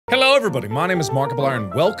everybody, my name is Markiplier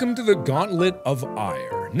and welcome to the Gauntlet of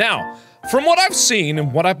Ire. Now, from what I've seen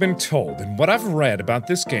and what I've been told and what I've read about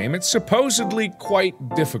this game, it's supposedly quite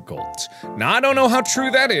difficult. Now, I don't know how true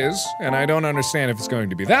that is, and I don't understand if it's going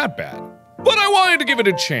to be that bad. But I wanted to give it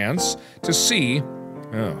a chance to see...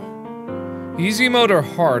 Oh. Easy mode or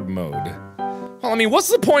hard mode? Well, I mean, what's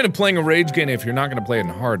the point of playing a rage game if you're not gonna play it in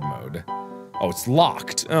hard mode? Oh, it's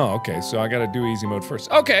locked. Oh, okay, so I gotta do easy mode first.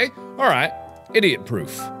 Okay, alright. Idiot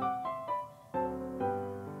proof.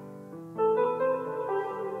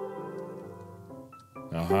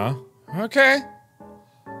 Uh-huh. Okay.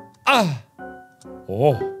 Ah!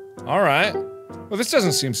 Oh, alright. Well, this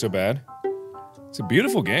doesn't seem so bad. It's a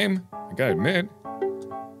beautiful game, I gotta admit.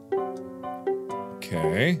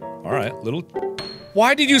 Okay, alright, little...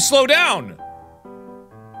 Why did you slow down?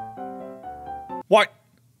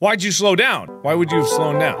 Why'd you slow down? Why would you have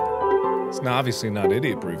slowed down? It's obviously not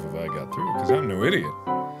idiot-proof if I got through, because I'm no idiot.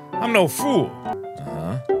 I'm no fool.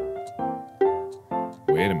 Uh-huh.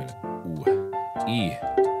 Wait a minute. Ooh. E.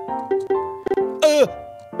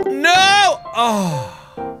 No! Oh!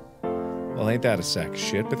 Well, ain't that a sack of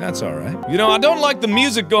shit, but that's alright. You know, I don't like the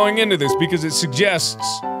music going into this because it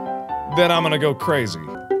suggests that I'm gonna go crazy.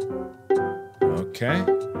 Okay.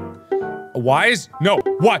 Why is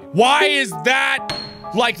is that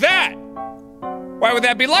like that? Why would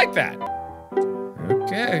that be like that?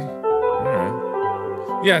 Okay.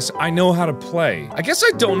 Alright. Yes, I know how to play. I guess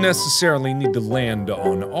I don't necessarily need to land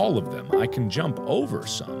on all of them. I can jump over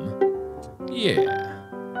some. Yeah.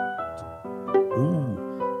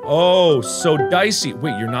 Ooh. Oh, so dicey.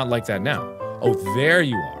 Wait, you're not like that now. Oh, there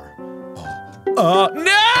you are. Oh.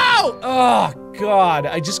 No! Oh, God.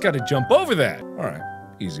 I just gotta jump over that. Alright.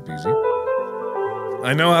 Easy peasy.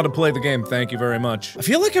 I know how to play the game, thank you very much. I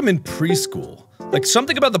feel like I'm in preschool. Like,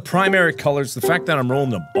 something about the primary colors, the fact that I'm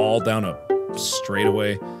rolling a ball down a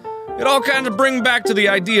straightaway, it all kind of brings back to the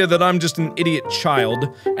idea that I'm just an idiot child,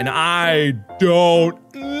 and I don't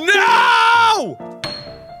know!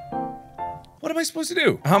 What am I supposed to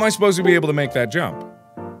do? How am I supposed to be able to make that jump?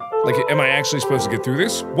 Like, am I actually supposed to get through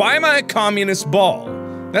this? Why am I a communist ball?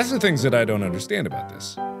 That's the things that I don't understand about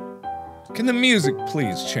this. Can the music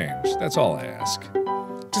please change? That's all I ask.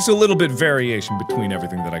 Just a little bit variation between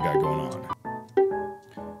everything that I got going on.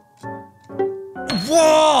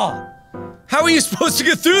 Whoa! How are you supposed to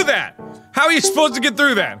get through that? How are you supposed to get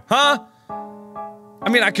through that, huh? I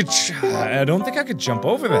mean, I don't think I could jump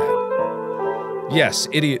over that. Yes,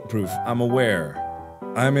 idiot-proof, I'm aware.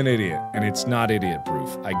 I'm an idiot, and it's not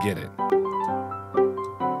idiot-proof, I get it.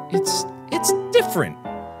 It's different.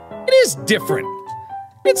 It is different.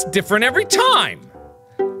 It's different every time.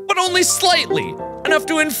 But only slightly. Enough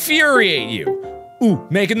to infuriate you. Ooh,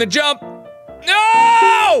 making the jump.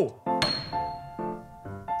 No!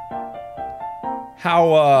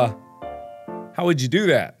 How would you do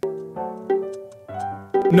that?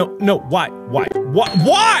 No, why? Why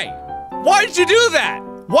did you do that?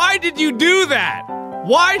 Why did you do that?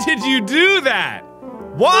 Why did you do that?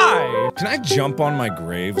 Why? Can I jump on my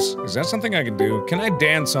graves? Is that something I can do? Can I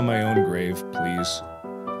dance on my own grave, please?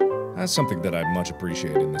 That's something that I'd much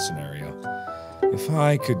appreciate in this scenario. If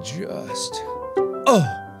I could just...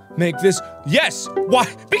 make this... Yes! Why?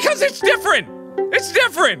 Because it's different! It's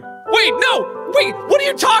different! Wait, no! Wait, what are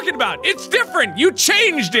you talking about? It's different! You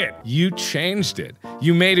changed it! You changed it.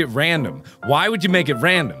 You made it random. Why would you make it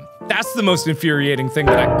random? That's the most infuriating thing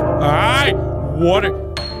that I... What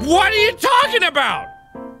are you talking about?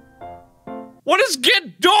 What does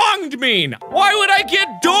get donged mean? Why would I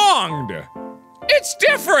get donged? It's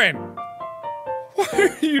different! Why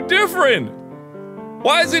are you different?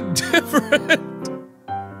 Why is it different?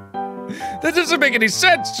 That doesn't make any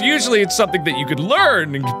sense. Usually it's something that you could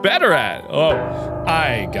learn and get better at. Oh,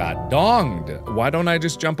 I got donged. Why don't I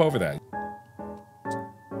just jump over that?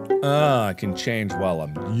 I can change while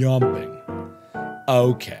I'm jumping.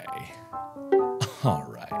 Okay.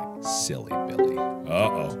 Alright, silly Billy.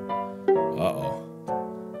 Uh-oh. Uh-oh.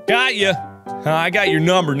 Got ya! I got your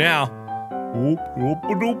number now. Too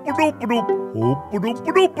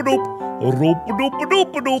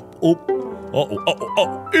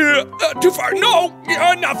far. No,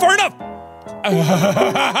 not far enough. I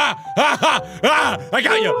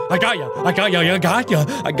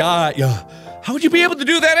got you. How would you be able to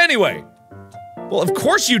do that anyway? Well, of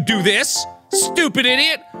course you do this, stupid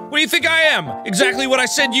idiot. What do you think I am? Exactly what I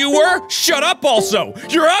said you were? Shut up also.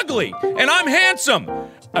 You're ugly, and I'm handsome.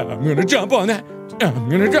 I'm gonna jump on that. I'm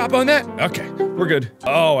gonna drop on that. Okay, we're good.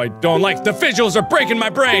 Oh, I don't like the visuals are breaking my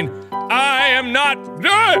brain. I am not.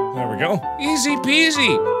 There we go. Easy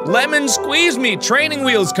peasy. Lemon squeeze me. Training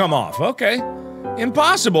wheels come off. Okay.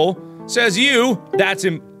 Impossible, says you. That's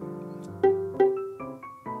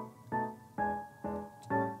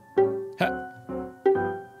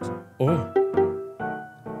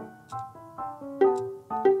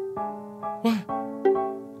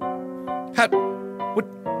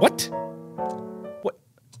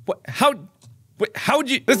how'd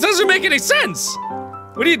you, this doesn't make any sense!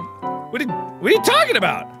 What are you talking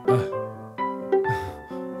about?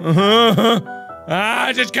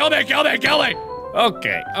 Just kill me!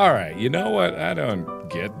 Okay, alright, you know what, I don't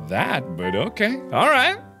get that, but okay.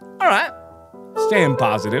 Alright. Staying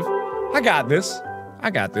positive. I got this.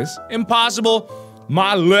 Impossible.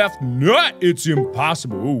 My left nut, it's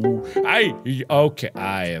impossible. Ooh, okay,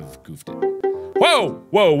 I have goofed it.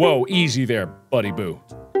 Whoa, easy there, buddy boo.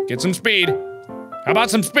 Get some speed. How about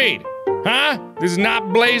some speed? Huh? This is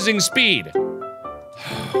not blazing speed.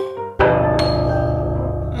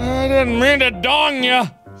 I didn't mean to dong ya.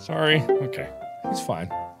 Sorry, okay, it's fine.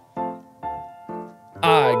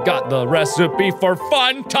 I got the recipe for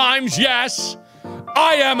fun times, yes!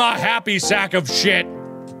 I am a happy sack of shit!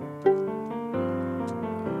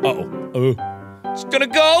 It's gonna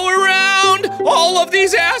go around all of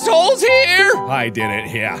these assholes here! I did it,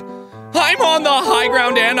 yeah. I'm on the high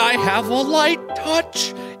ground and I have a light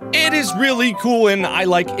touch. It is really cool and I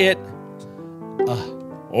like it. I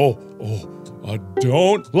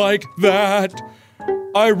don't like that.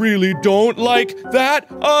 I really don't like that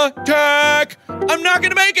attack! I'm not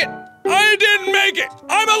gonna make it! I didn't make it!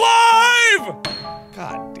 I'm alive!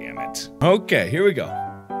 God damn it. Okay, here we go.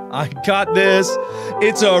 I got this.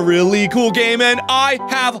 It's a really cool game and I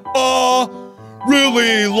have a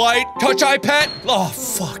really light touch iPad. Oh,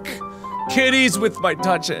 fuck. Kitties with my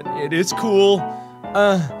touch it is cool.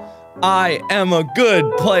 I am a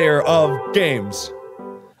good player of games.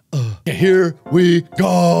 Here we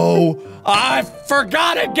go. I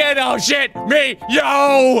forgot again. Oh shit, me,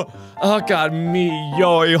 yo. Oh god, me,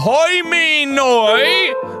 yo, hoi, me,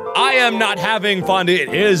 noi. I am not having fun.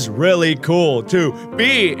 It is really cool to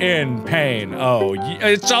be in pain. Oh,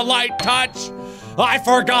 it's a light touch. I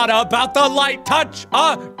forgot about the light touch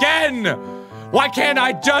again. Why can't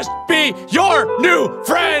I just be your new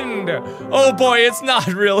friend? Oh boy, it's not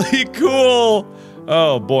really cool.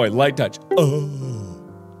 Oh boy, light touch. Oh,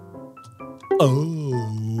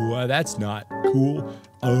 that's not cool.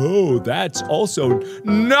 Oh, that's also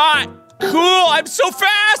not cool. I'm so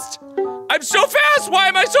fast. Why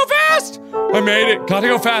am I so fast? I made it. Gotta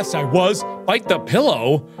go fast. I was. Bite the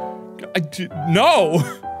pillow. No.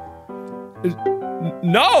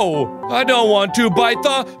 No, I don't want to bite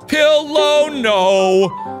the pillow,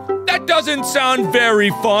 no. That doesn't sound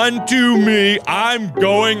very fun to me. I'm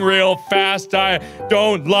going real fast. I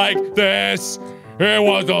don't like this. It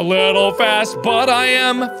was a little fast, but I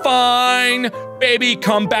am fine. Baby,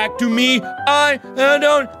 come back to me. I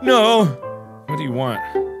don't know. What do you want?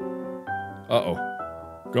 Uh-oh.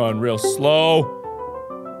 Going real slow.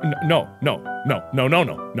 No. Where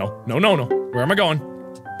am I going?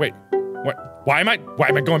 Wait, what? Why am I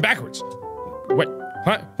going backwards? Wait,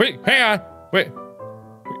 huh? Wait, hang on. Wait.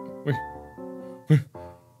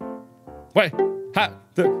 What? How?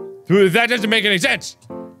 That doesn't make any sense.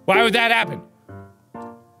 Why would that happen?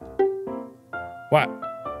 What?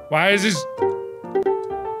 Why is this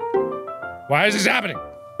happening?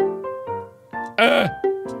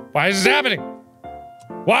 Why is this happening?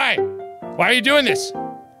 Why? Why are you doing this?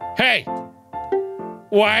 Hey!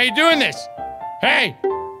 Why are you doing this? Hey!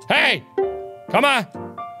 Hey! Come on!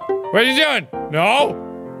 What are you doing? No!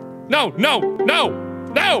 No!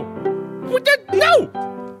 What the? No!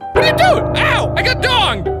 What are you doing? Ow! I got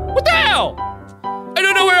donged! What the hell? I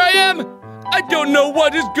don't know where I am! I don't know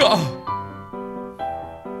what is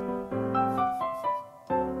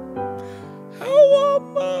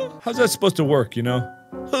how's that supposed to work, you know?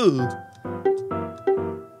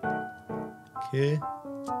 Okay.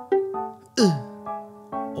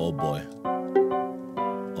 Oh boy.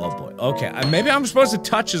 Okay, maybe I'm supposed to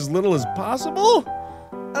touch as little as possible?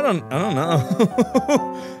 I don't know.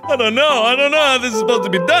 I don't know how this is supposed to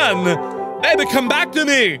be done. Baby, come back to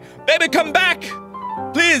me. Baby, come back.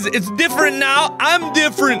 Please, it's different now. I'm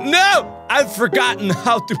different. No, I've forgotten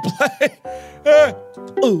how to play.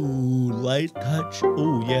 Oh, light touch.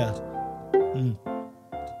 Oh, yeah.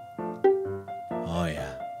 Oh,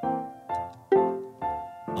 yeah.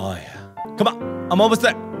 Oh, yeah. Come on. I'm almost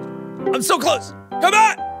there. I'm so close. Come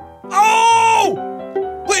on. Oh!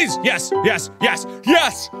 Please. Yes. I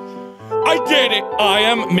did it. I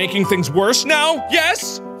am making things worse now.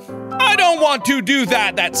 Yes. I don't want to do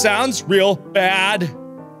that. That sounds real bad.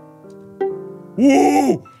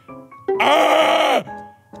 Woo!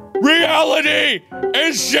 Reality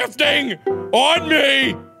is shifting on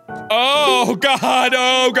me. Oh God.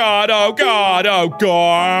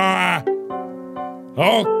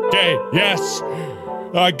 Okay, yes.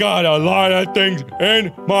 I got a lot of things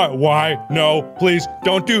in my— Why? No, please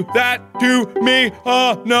don't do that to me.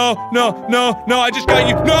 No, I just got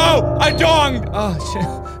you. No, I donged. Oh, shit.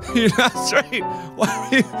 You're not straight.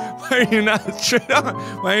 Why are you not straight on?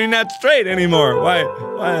 Why are you not straight anymore? Why?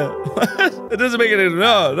 It doesn't make any.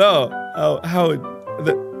 No.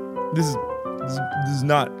 This is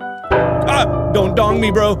not. Ah! Don't dong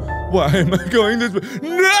me, bro. Why am I going this way?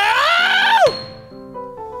 No!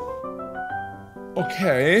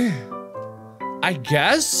 Okay. I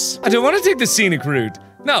guess I don't want to take the scenic route.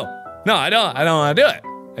 No, I don't want to do it.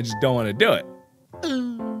 I just don't want to do it.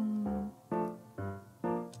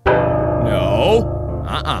 No.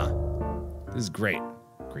 This is great.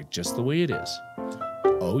 Great just the way it is.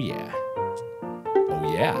 Oh yeah. Oh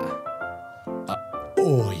yeah.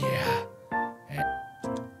 Oh yeah.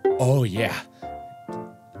 Oh yeah.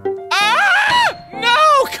 Ah!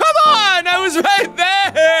 No! Come on! I was right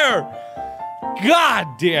there! God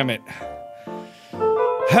damn it.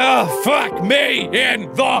 Oh, fuck me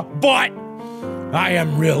in the butt! I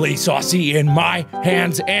am really saucy in my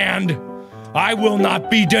hands and I will not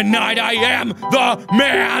be denied. I am the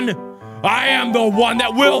man. I am the one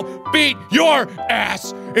that will beat your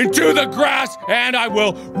ass into the grass and I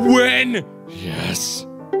will win. Yes.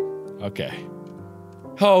 Okay.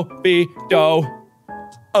 Ho, be, do.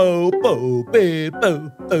 Oh, bo, be, bo,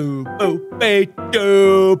 oh, bo, be,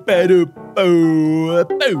 do, be, do, bo,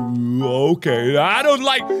 bo. Okay, I don't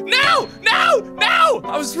like. No!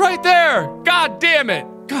 I was right there. God damn it.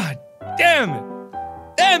 Damn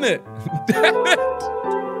it.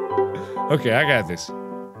 Okay, I got this.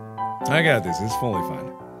 It's fully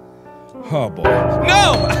fine. Oh boy.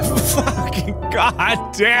 No! Fucking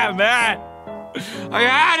god damn it! I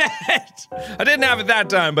had it! I didn't have it that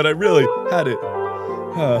time, but I really had it.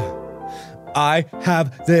 I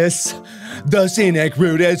have this. The scenic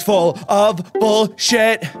route is full of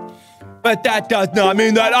bullshit. But that does not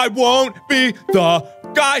mean that I won't be the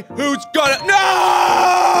guy who's gonna.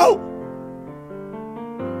 No!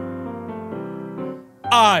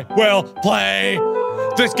 I will play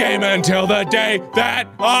this game until the day that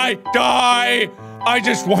I die. I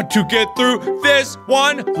just want to get through this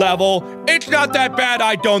one level. It's not that bad,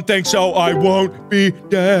 I don't think so. I won't be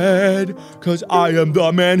dead, 'cause I am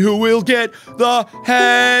the man who will get the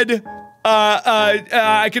head.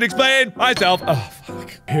 I can explain myself. Oh,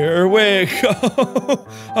 fuck. Here we go.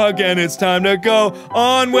 Again, it's time to go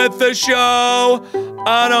on with the show.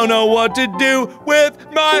 I don't know what to do with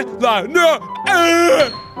my life. No!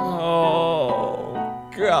 Oh,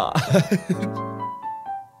 God.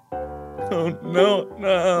 Oh, no.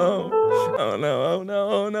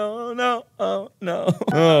 Oh, no.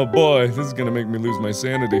 Oh, boy. This is gonna make me lose my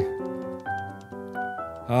sanity.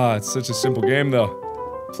 Ah, it's such a simple game, though.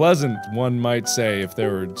 Pleasant, one might say, if they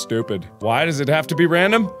were stupid. Why does it have to be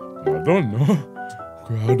random? I don't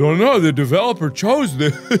know. The developer chose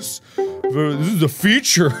this. This is a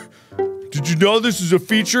feature. Did you know this is a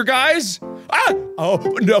feature, guys? Ah! Oh,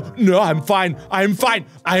 no, I'm fine. No, I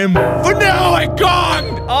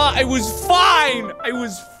gonged! I was fine.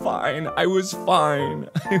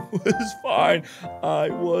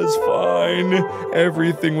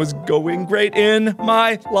 Everything was going great in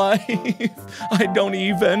my life. I don't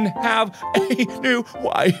even have a new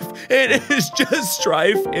wife. It is just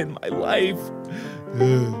strife in my life.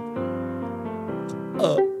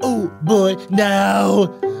 Oh boy, now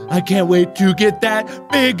I can't wait to get that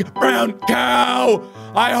big brown cow.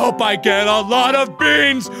 I hope I get a lot of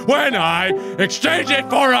beans when I exchange it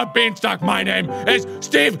for a beanstalk. My name is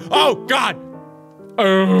Steve. Oh God.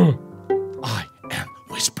 I am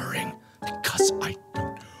whispering because I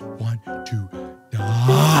don't want to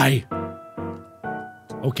die.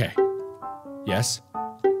 Okay. Yes.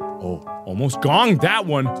 Oh, almost gonged that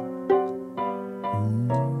one. Ooh,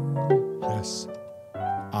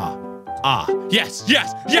 yes.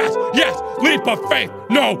 Yes. Leap of faith.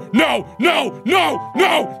 No.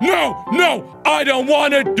 I don't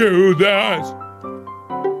want to do this.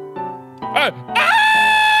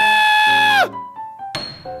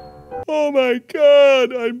 Oh my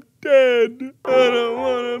God, I'm dead. I don't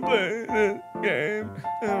want to play this game.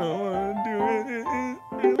 I don't want to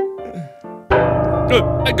do it.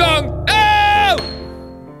 I gong. Oh!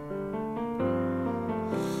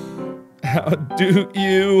 How do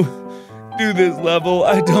you do this level?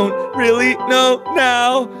 I don't really know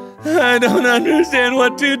now. I don't understand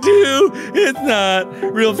what to do. It's not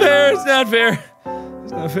real fair. It's not fair.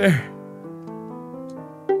 It's not fair.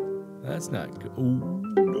 That's not good. Oh,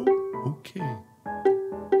 no. Okay.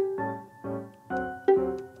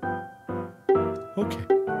 Okay.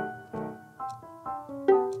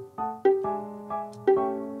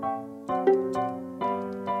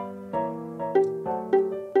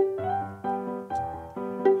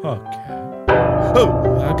 Okay. Oh,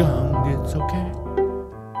 I gonged, it's okay.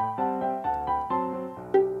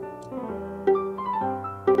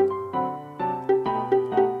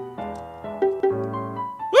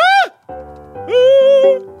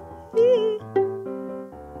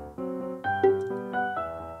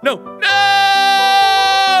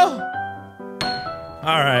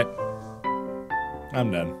 Alright.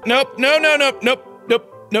 I'm done. Nope, nope.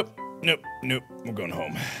 We're going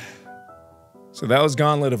home. So that was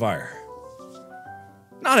Gauntlet of Ire.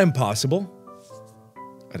 Not impossible.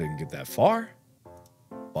 I didn't get that far.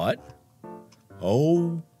 But,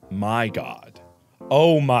 oh my god.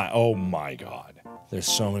 Oh my god. There's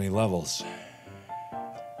so many levels.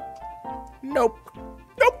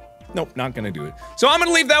 Nope, not gonna do it. So I'm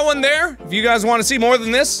gonna leave that one there. If you guys want to see more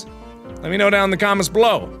than this, let me know down in the comments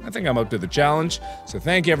below. I think I'm up to the challenge. So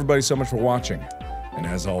thank you everybody so much for watching. And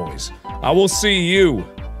as always, I will see you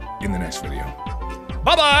in the next video.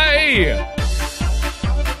 Bye-bye!